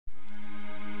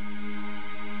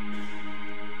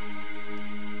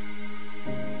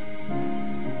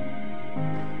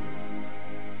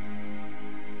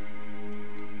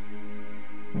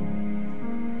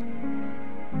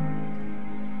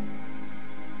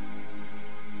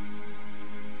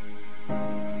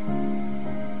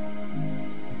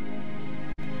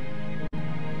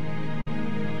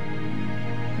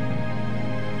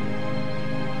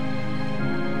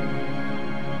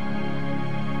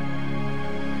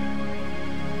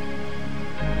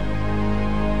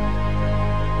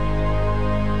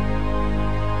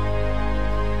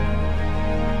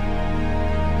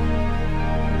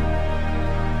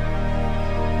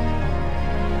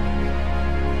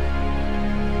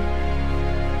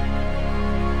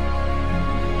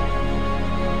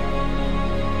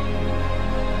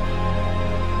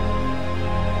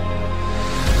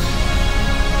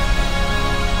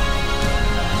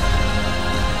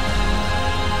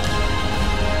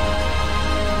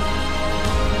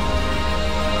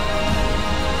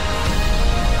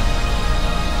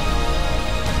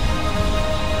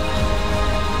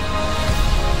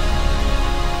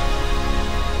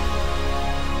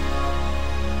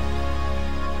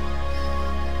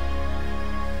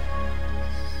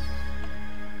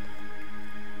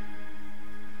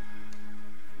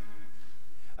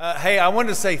Hey, I wanted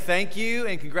to say thank you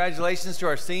and congratulations to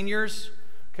our seniors.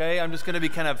 Okay, I'm just going to be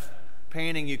kind of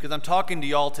panning you because I'm talking to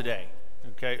y'all today,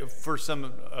 okay, for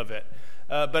some of it.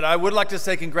 But I would like to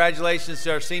say congratulations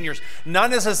to our seniors,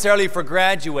 not necessarily for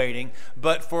graduating,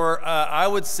 but for, I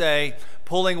would say,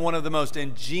 pulling one of the most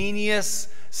ingenious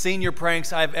senior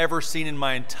pranks I've ever seen in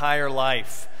my entire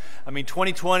life. I mean,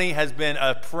 2020 has been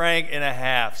a prank and a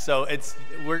half, so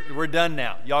we're done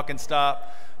now. Y'all can stop.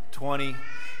 20.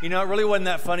 You know, it really wasn't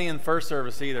that funny in first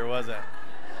service either, was it?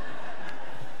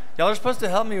 Y'all are supposed to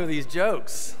help me with these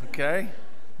jokes, okay?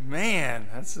 Man,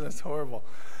 that's horrible.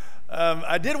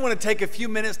 I did want to take a few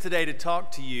minutes today to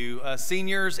talk to you,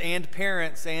 seniors and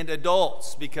parents and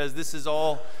adults, because this is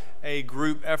all a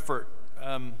group effort.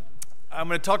 I'm going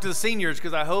to talk to the seniors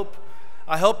because I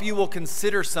hope you will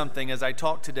consider something as I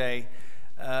talk today,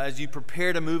 as you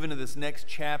prepare to move into this next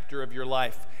chapter of your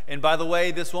life. And by the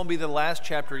way, this won't be the last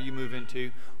chapter you move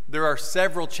into. There are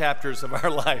several chapters of our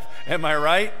life. Am I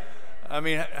right? I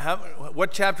mean,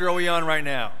 what chapter are we on right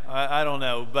now? I don't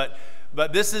know. But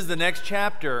this is the next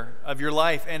chapter of your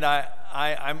life, and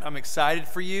I'm excited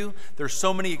for you. There's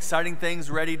so many exciting things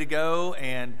ready to go,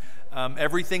 and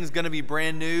everything's going to be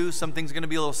brand new. Some things are going to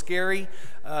be a little scary.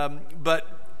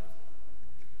 But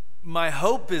my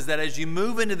hope is that as you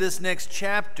move into this next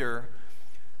chapter,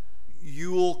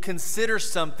 you will consider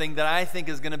something that I think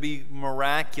is going to be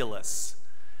miraculous.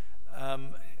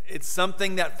 It's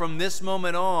something that from this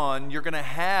moment on, you're going to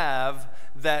have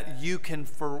that you can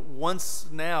for once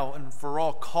now and for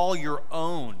all call your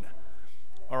own.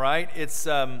 All right? It's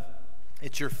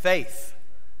your faith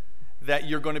that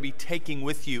you're going to be taking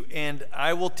with you. And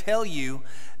I will tell you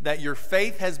that your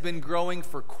faith has been growing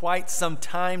for quite some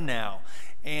time now.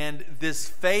 And this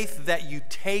faith that you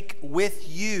take with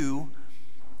you,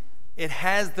 it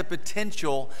has the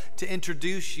potential to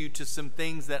introduce you to some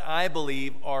things that I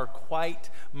believe are quite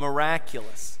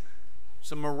miraculous.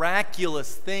 Some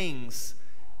miraculous things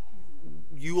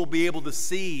you will be able to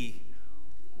see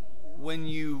when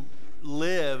you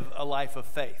live a life of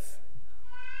faith.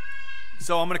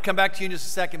 So I'm going to come back to you in just a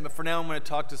second, but for now I'm going to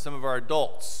talk to some of our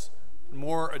adults,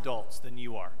 more adults than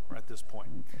you are at this point.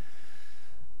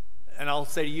 And I'll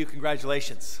say to you,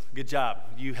 congratulations. Good job.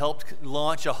 You helped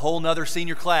launch a whole nother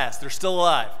senior class. They're still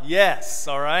alive. Yes,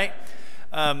 all right?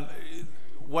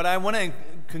 What I want to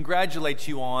congratulate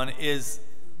you on is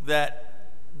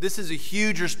that this is a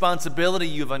huge responsibility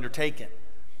you've undertaken.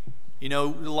 You know,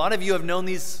 a lot of you have known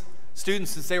these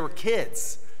students since they were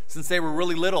kids, since they were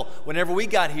really little. Whenever we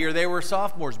got here, they were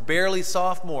sophomores, barely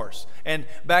sophomores. And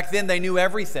back then, they knew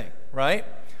everything, right?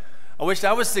 I wish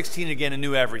I was 16 again and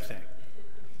knew everything.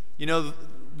 You know,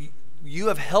 you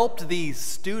have helped these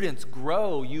students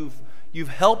grow. You've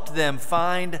helped them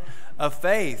find a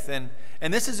faith, and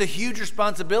this is a huge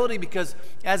responsibility because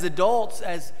as adults,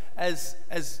 as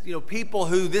you know, people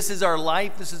who this is our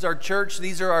life, this is our church,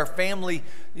 these are our family,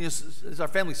 you know, this is our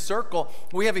family circle.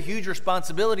 We have a huge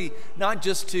responsibility not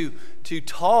just to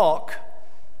talk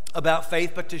about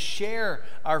faith, but to share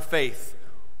our faith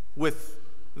with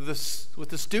the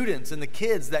students and the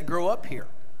kids that grow up here.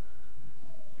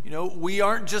 You know, we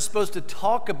aren't just supposed to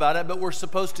talk about it, but we're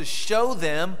supposed to show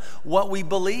them what we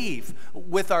believe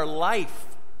with our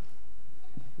life,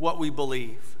 what we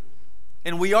believe.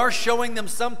 And we are showing them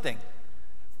something.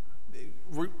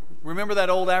 Remember that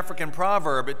old African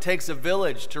proverb, it takes a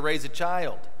village to raise a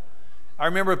child. I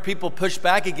remember people pushed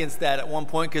back against that at one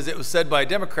point because it was said by a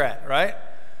Democrat, right?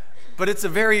 But it's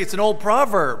an old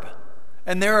proverb.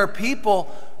 And there are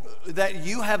people that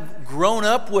you have grown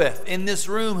up with in this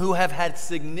room who have had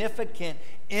significant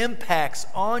impacts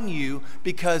on you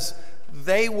because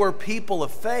they were people of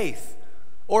faith,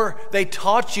 or they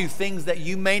taught you things that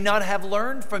you may not have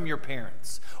learned from your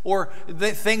parents, or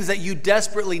the things that you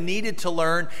desperately needed to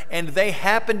learn, and they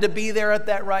happened to be there at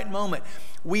that right moment.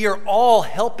 We are all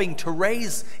helping to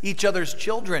raise each other's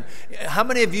children. How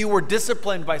many of you were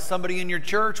disciplined by somebody in your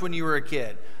church when you were a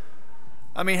kid?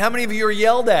 I mean, how many of you were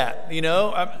yelled at? You know,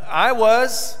 I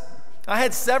was. I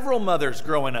had several mothers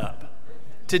growing up.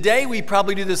 Today, we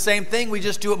probably do the same thing. We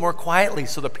just do it more quietly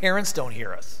so the parents don't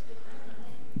hear us.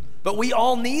 But we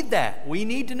all need that. We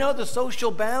need to know the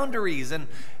social boundaries, and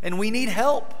we need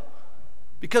help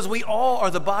because we all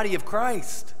are the body of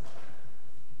Christ.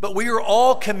 But we are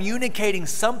all communicating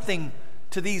something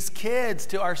to these kids,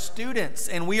 to our students,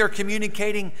 and we are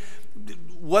communicating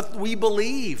what we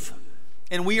believe.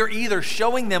 And we are either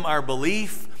showing them our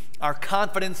belief, our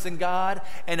confidence in God,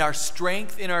 and our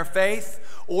strength in our faith,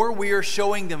 or we are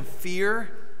showing them fear,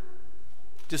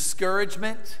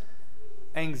 discouragement,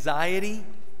 anxiety.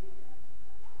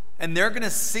 And they're going to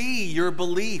see your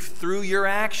belief through your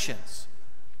actions.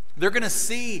 They're going to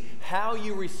see how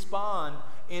you respond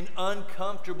in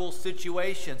uncomfortable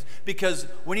situations, because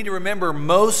we need to remember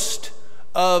most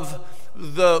of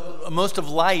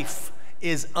life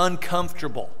is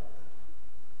uncomfortable.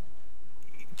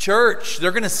 Church,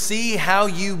 they're going to see how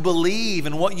you believe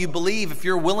and what you believe if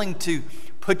you're willing to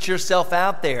put yourself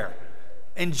out there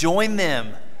and join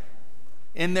them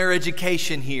in their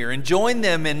education here and join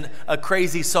them in a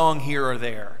crazy song here or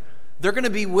there. They're going to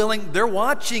be willing, they're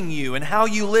watching you and how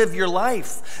you live your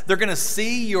life. They're going to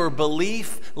see your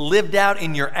belief lived out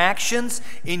in your actions,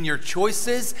 in your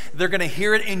choices. They're going to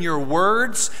hear it in your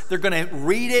words. They're going to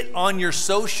read it on your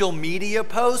social media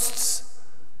posts.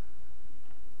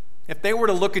 If they were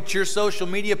to look at your social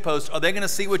media posts, are they going to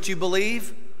see what you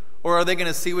believe, or are they going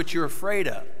to see what you're afraid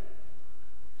of?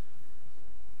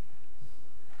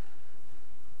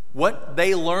 What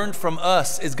they learned from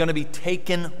us is going to be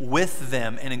taken with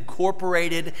them and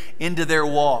incorporated into their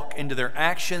walk, into their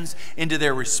actions, into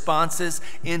their responses,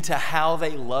 into how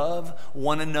they love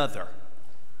one another.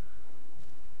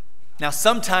 Now,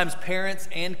 sometimes parents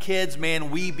and kids,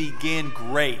 man, we begin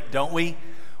great, don't we?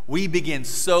 We begin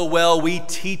so well. We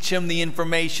teach them the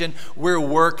information. We're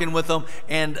working with them.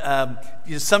 And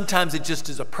sometimes it just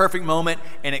is a perfect moment,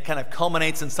 and it kind of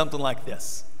culminates in something like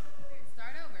this.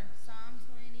 Start over. Psalm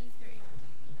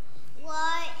 23.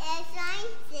 Lord, as I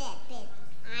slept,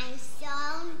 I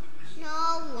saw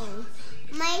no one.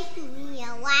 Make me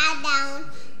lie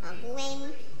down a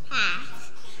green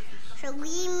path. So give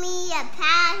me a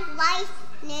path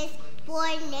righteousness for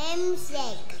name's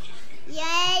sake. Yea,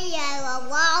 I will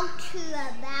walk through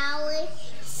a valley,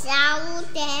 shadow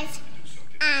death,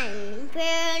 and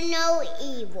fear no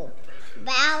evil.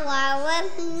 Thou art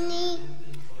with me,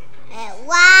 and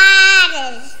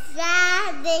why is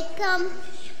that they come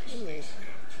to me?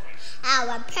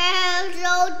 Our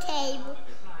parallel table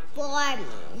for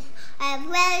me, and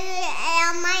whether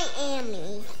am my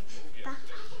enemies,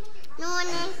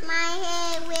 anoint my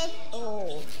head with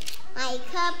oil, my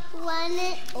cup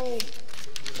runneth over.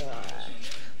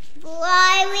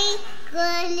 Glory,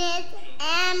 goodness,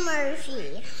 and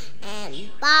mercy, and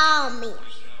follow me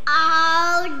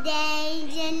all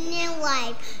days in your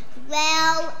life.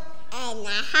 Dwell in the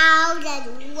house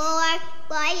of the Lord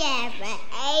forever.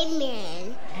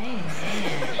 Amen.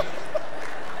 Amen.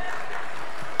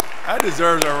 That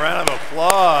deserves a round of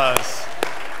applause.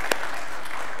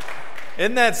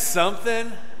 Isn't that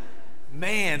something?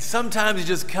 Man, sometimes it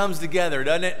just comes together,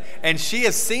 doesn't it? And she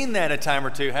has seen that a time or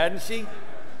two, hadn't she?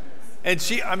 And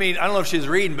I don't know if she was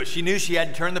reading, but she knew she had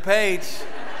to turn the page.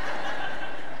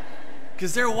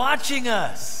 Because they're watching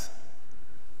us.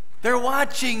 They're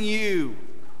watching you.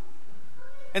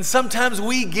 And sometimes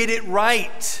we get it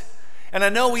right. And I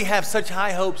know we have such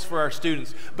high hopes for our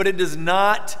students, but it does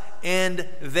not end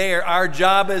there. Our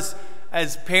job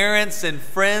as parents and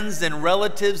friends and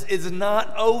relatives is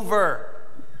not over.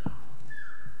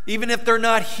 Even if they're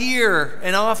not here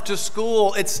and off to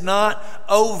school, it's not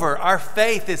over. Our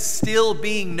faith is still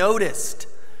being noticed.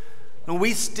 And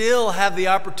we still have the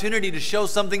opportunity to show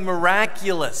something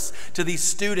miraculous to these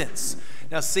students.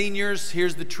 Now, seniors,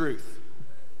 here's the truth.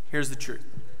 Here's the truth.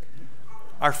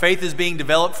 Our faith is being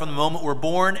developed from the moment we're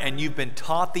born, and you've been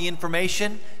taught the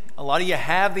information. A lot of you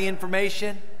have the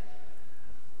information.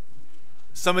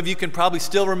 Some of you can probably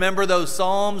still remember those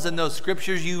Psalms and those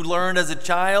scriptures you learned as a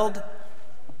child.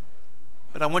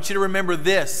 But I want you to remember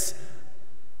this.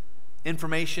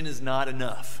 Information is not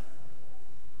enough.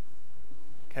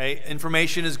 Okay?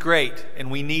 Information is great,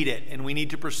 and we need it, and we need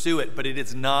to pursue it, but it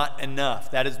is not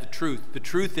enough. That is the truth. The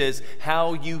truth is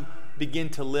how you begin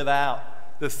to live out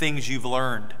the things you've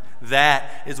learned.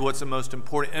 That is what's the most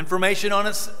important. Information on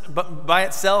us by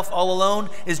itself, all alone,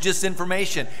 is just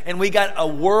information. And we got a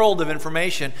world of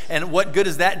information, and what good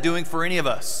is that doing for any of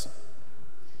us?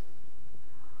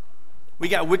 We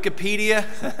got Wikipedia.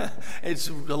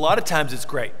 A lot of times it's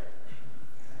great.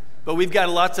 But we've got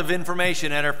lots of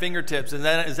information at our fingertips. Is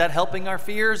that helping our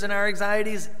fears and our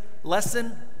anxieties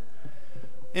lessen?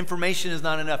 Information is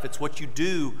not enough. It's what you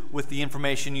do with the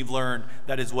information you've learned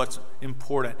that is what's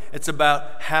important. It's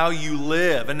about how you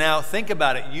live. And now think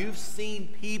about it. You've seen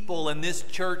people in this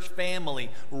church family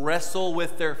wrestle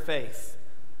with their faith.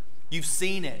 You've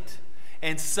seen it.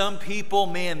 And some people,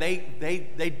 man,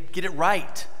 they get it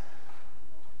right.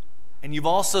 And you've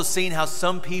also seen how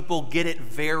some people get it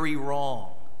very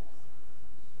wrong.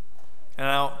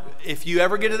 Now, if you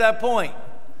ever get to that point,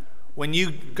 when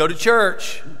you go to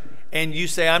church and you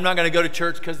say, I'm not going to go to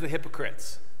church because of the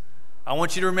hypocrites, I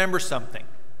want you to remember something.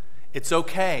 It's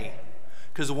okay,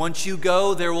 because once you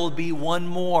go, there will be one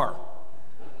more.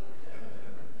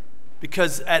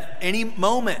 Because at any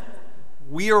moment,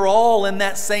 We are all in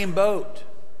that same boat.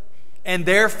 And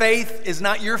their faith is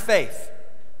not your faith.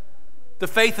 The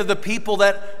faith of the people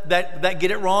that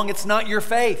get it wrong, it's not your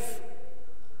faith.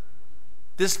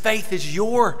 This faith is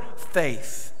your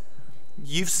faith.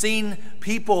 You've seen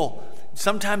people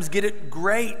sometimes get it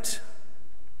great.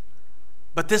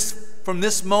 But from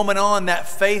this moment on, that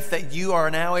faith that you are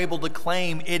now able to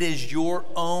claim, it is your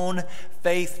own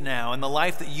faith now. And the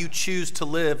life that you choose to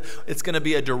live, it's going to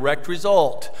be a direct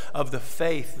result of the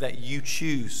faith that you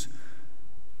choose.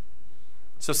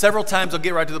 So several times, I'll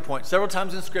get right to the point. Several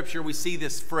times in Scripture, we see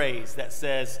this phrase that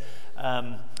says,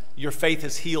 your faith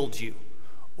has healed you,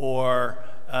 or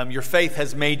your faith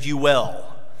has made you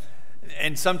well.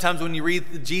 And sometimes when you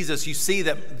read Jesus, you see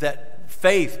that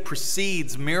faith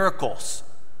precedes miracles.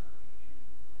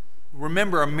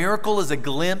 Remember, a miracle is a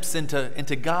glimpse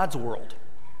into God's world.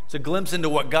 It's a glimpse into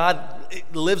what God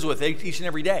lives with each and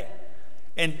every day.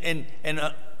 And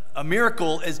a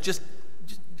miracle is just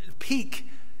a peek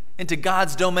into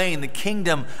God's domain, the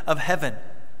kingdom of heaven.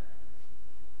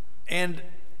 And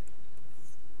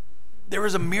there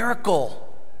is a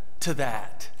miracle to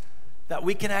that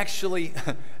we can actually,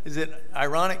 is it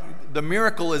ironic? The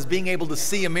miracle is being able to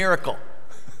see a miracle.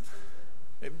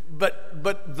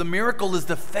 But the miracle is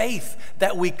the faith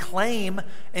that we claim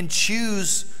and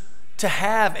choose to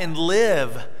have and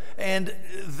live. And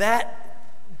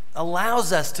that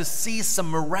allows us to see some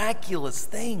miraculous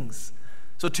things.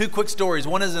 So 2 quick stories.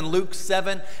 One is in Luke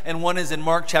 7 and one is in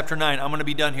Mark chapter 9. I'm going to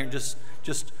be done here in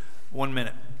just 1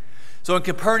 minute. So in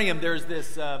Capernaum, there's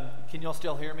this, can y'all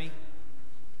still hear me?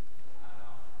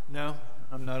 No?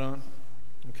 I'm not on?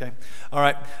 Okay. All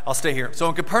right. I'll stay here. So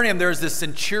in Capernaum, there's this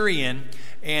centurion,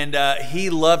 and he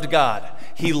loved God.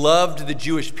 He loved the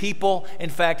Jewish people. In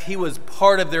fact, he was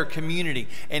part of their community,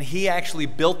 and he actually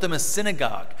built them a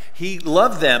synagogue. He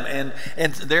loved them,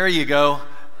 and there you go.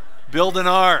 Build an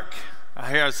ark.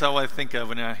 That's how I think of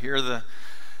when I hear the...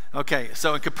 Okay,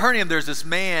 so in Capernaum, there's this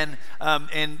man,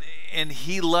 and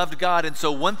he loved God. And so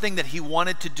one thing that he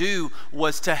wanted to do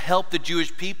was to help the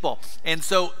Jewish people. And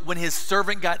so when his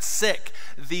servant got sick,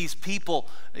 these people,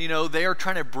 they are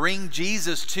trying to bring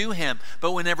Jesus to him.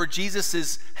 But whenever Jesus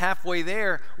is halfway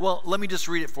there, well, let me just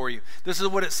read it for you. This is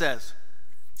what it says.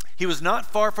 He was not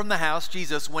far from the house,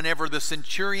 Jesus, whenever the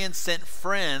centurion sent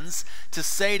friends to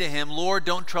say to him, Lord,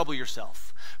 don't trouble yourself.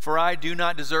 For I do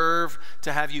not deserve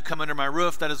to have you come under my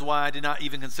roof. That is why I did not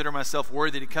even consider myself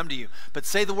worthy to come to you. But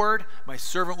say the word, my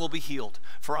servant will be healed.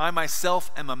 For I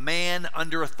myself am a man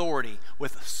under authority,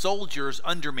 with soldiers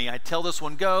under me. I tell this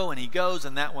one, go, and he goes,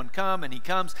 and that one come, and he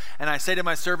comes. And I say to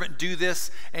my servant, do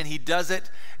this, and he does it.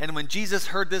 And when Jesus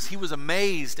heard this, he was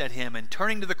amazed at him, and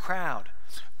turning to the crowd,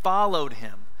 followed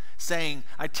him, saying,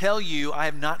 I tell you, I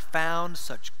have not found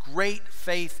such great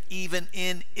faith even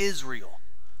in Israel.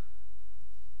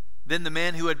 Then the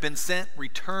man who had been sent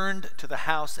returned to the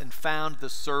house and found the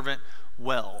servant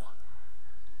well.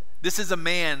 This is a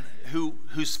man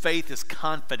whose faith is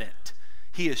confident.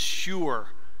 He is sure.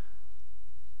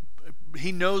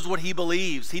 He knows what he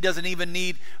believes. He doesn't even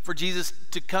need for Jesus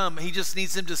to come. He just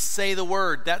needs him to say the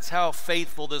word. That's how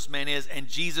faithful this man is. And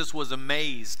Jesus was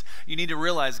amazed. You need to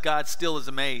realize God still is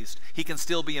amazed. He can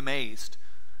still be amazed.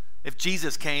 If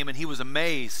Jesus came and he was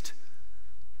amazed,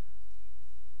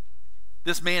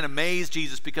 this man amazed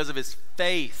Jesus because of his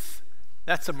faith.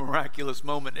 That's a miraculous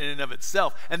moment in and of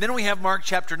itself. And then we have Mark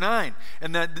chapter 9.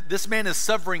 And this man is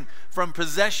suffering from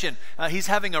possession. He's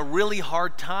having a really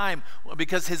hard time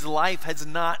because his life has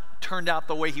not turned out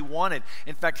the way he wanted.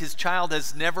 In fact, his child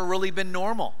has never really been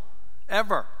normal,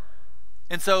 ever.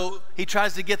 And so he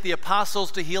tries to get the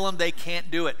apostles to heal him. They can't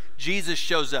do it. Jesus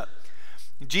shows up.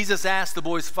 Jesus asked the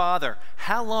boy's father,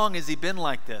 how long has he been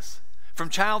like this? From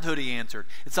childhood, he answered.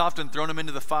 It's often thrown him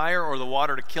into the fire or the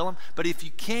water to kill him. But if you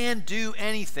can do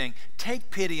anything, take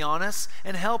pity on us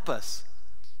and help us.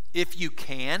 If you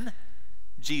can,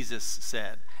 Jesus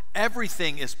said,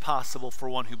 everything is possible for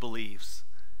one who believes.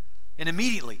 And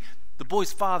immediately, the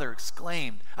boy's father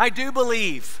exclaimed, I do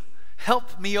believe.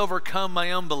 Help me overcome my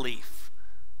unbelief.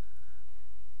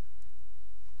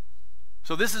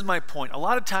 So this is my point. A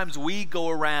lot of times we go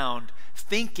around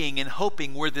thinking and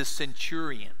hoping we're this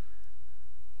centurion,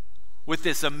 with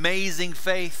this amazing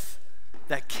faith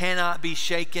that cannot be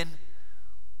shaken.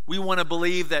 We want to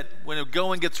believe that when the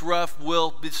going gets rough,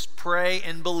 we'll just pray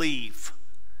and believe.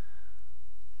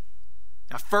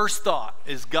 Now, first thought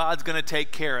is God's going to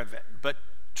take care of it. But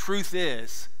truth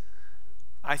is,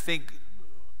 I think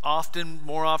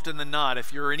more often than not,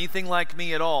 if you're anything like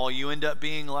me at all, you end up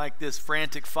being like this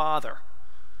frantic father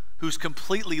who's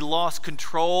completely lost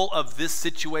control of this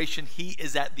situation. He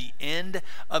is at the end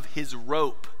of his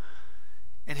rope.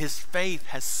 and his faith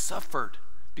has suffered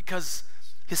because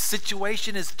his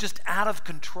situation is just out of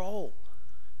control.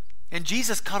 And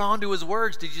Jesus caught on to his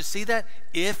words. Did you see that?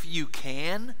 If you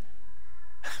can.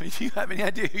 I mean, do you have any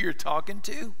idea who you're talking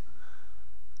to?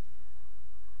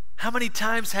 How many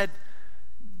times had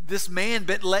this man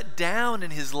been let down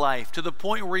in his life to the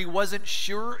point where he wasn't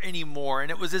sure anymore, and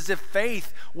it was as if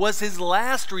faith was his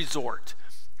last resort.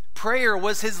 Prayer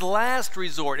was his last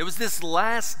resort. It was this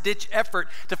last-ditch effort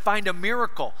to find a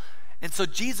miracle. And so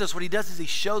Jesus, what he does is he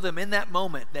shows them in that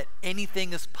moment that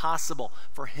anything is possible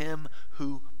for him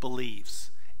who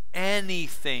believes.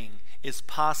 Anything is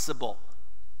possible.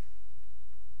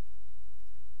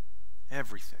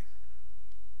 Everything.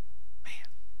 Man.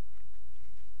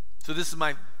 So this is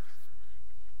my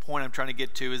point I'm trying to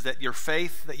get to, is that your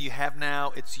faith that you have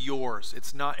now, it's yours.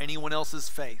 It's not anyone else's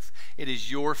faith. It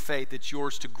is your faith. It's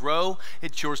yours to grow.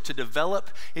 It's yours to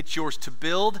develop. It's yours to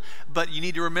build. But you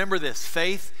need to remember this.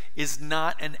 Faith is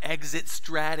not an exit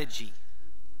strategy.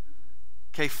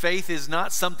 Okay, faith is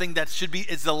not something that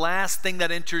is the last thing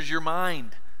that enters your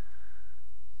mind.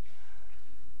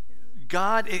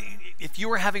 God, if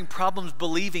you are having problems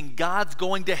believing, God's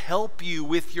going to help you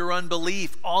with your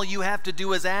unbelief. All you have to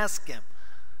do is ask him.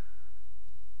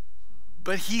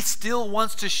 But he still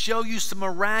wants to show you some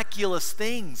miraculous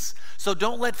things. So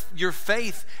don't let your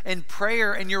faith and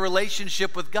prayer and your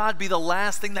relationship with God be the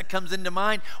last thing that comes into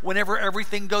mind whenever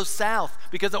everything goes south.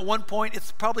 Because at one point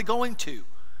it's probably going to.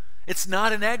 It's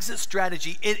not an exit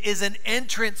strategy. It is an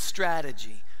entrance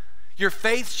strategy. Your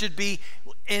faith should be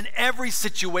in every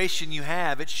situation you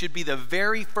have. It should be the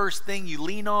very first thing you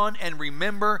lean on and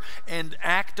remember and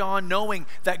act on, knowing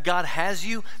that God has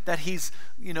you, that he's,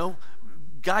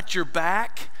 got your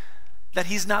back, that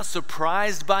he's not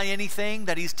surprised by anything,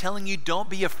 that he's telling you don't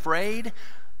be afraid.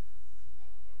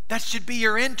 That should be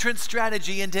your entrance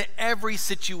strategy into every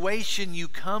situation you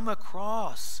come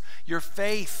across. Your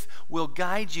faith will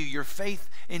guide you. Your faith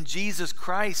in Jesus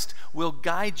Christ will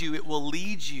guide you. It will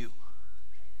lead you.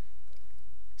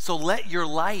 So let your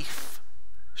life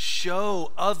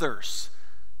show others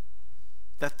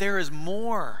that there is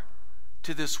more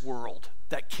to this world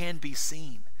that can be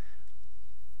seen.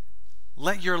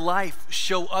 Let your life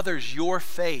show others your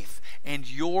faith and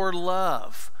your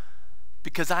love,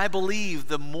 because I believe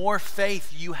the more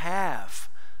faith you have,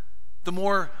 the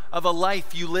more of a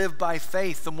life you live by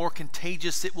faith, the more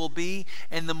contagious it will be,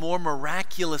 and the more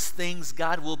miraculous things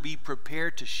God will be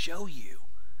prepared to show you.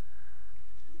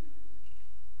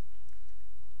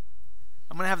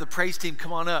 I'm going to have the praise team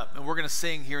come on up, and we're going to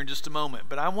sing here in just a moment.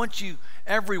 But I want you,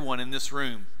 everyone in this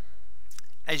room,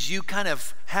 as you kind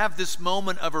of have this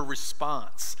moment of a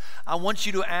response, I want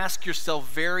you to ask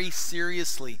yourself very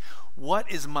seriously, what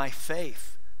is my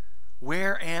faith?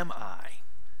 Where am I?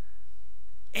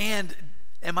 And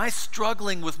am I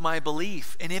struggling with my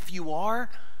belief? And if you are,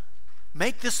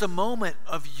 make this a moment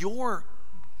of your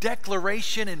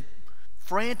declaration and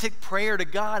frantic prayer to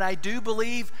God. I do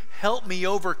believe, help me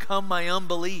overcome my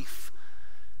unbelief.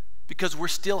 Because we're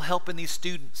still helping these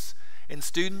students. And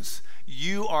students,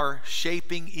 you are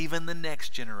shaping even the next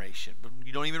generation, but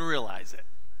you don't even realize it.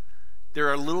 There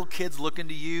are little kids looking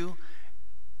to you.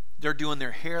 They're doing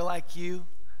their hair like you.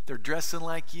 They're dressing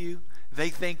like you. They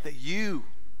think that you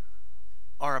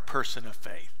are a person of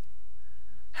faith.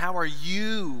 How are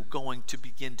you going to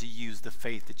begin to use the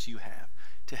faith that you have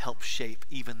to help shape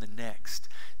even the next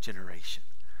generation?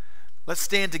 Let's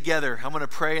stand together. I'm going to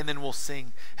pray and then we'll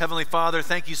sing. Heavenly Father,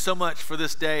 thank you so much for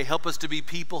this day. Help us to be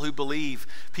people who believe,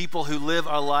 people who live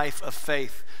a life of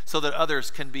faith so that others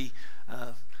can be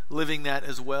living that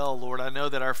as well, Lord. I know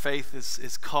that our faith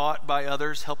is caught by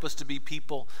others. Help us to be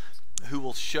people who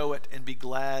will show it and be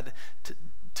glad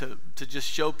to just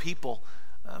show people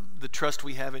the trust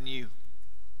we have in you.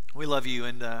 We love you,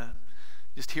 and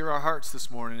just hear our hearts this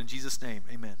morning. In Jesus' name,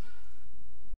 amen.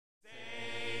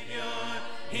 Savior,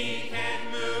 He